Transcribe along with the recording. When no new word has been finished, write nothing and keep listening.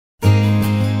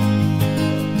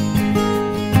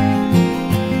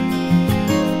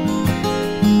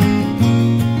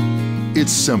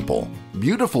It's simple.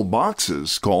 Beautiful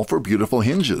boxes call for beautiful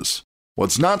hinges.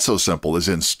 What's not so simple is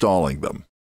installing them.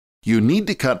 You need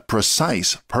to cut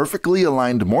precise, perfectly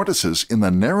aligned mortises in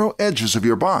the narrow edges of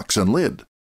your box and lid.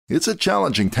 It's a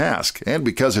challenging task, and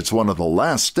because it's one of the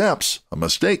last steps, a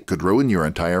mistake could ruin your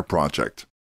entire project.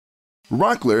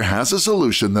 Rockler has a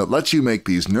solution that lets you make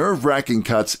these nerve-wracking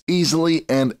cuts easily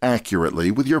and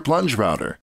accurately with your plunge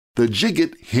router, the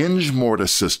Jig-It hinge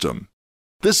mortise system.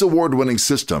 This award-winning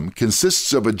system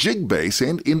consists of a jig base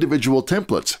and individual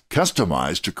templates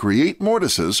customized to create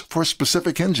mortises for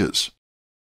specific hinges.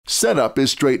 Setup is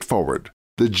straightforward.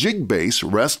 The jig base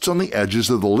rests on the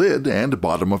edges of the lid and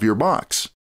bottom of your box.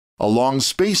 A long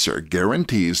spacer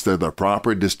guarantees they're the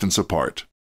proper distance apart.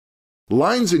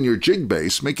 Lines in your jig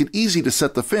base make it easy to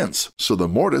set the fence, so the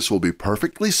mortise will be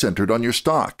perfectly centered on your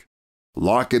stock.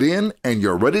 Lock it in, and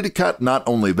you're ready to cut not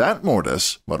only that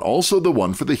mortise, but also the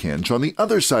one for the hinge on the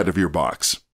other side of your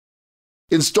box.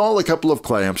 Install a couple of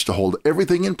clamps to hold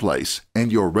everything in place, and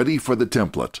you're ready for the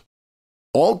template.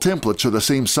 All templates are the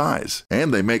same size,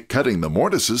 and they make cutting the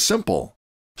mortises simple.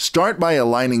 Start by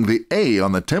aligning the A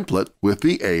on the template with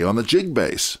the A on the jig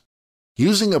base.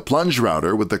 Using a plunge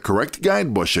router with the correct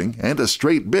guide bushing and a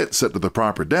straight bit set to the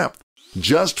proper depth,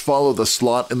 just follow the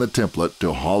slot in the template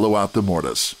to hollow out the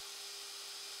mortise.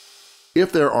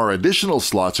 If there are additional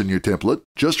slots in your template,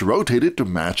 just rotate it to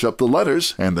match up the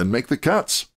letters and then make the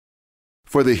cuts.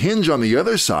 For the hinge on the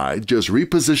other side, just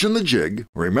reposition the jig,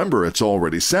 remember it's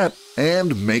already set,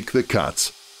 and make the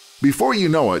cuts. Before you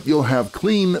know it, you'll have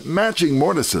clean, matching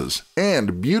mortises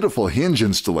and beautiful hinge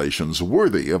installations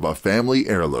worthy of a family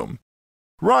heirloom.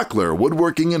 Rockler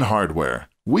Woodworking and Hardware.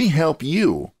 We help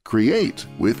you create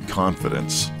with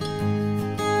confidence.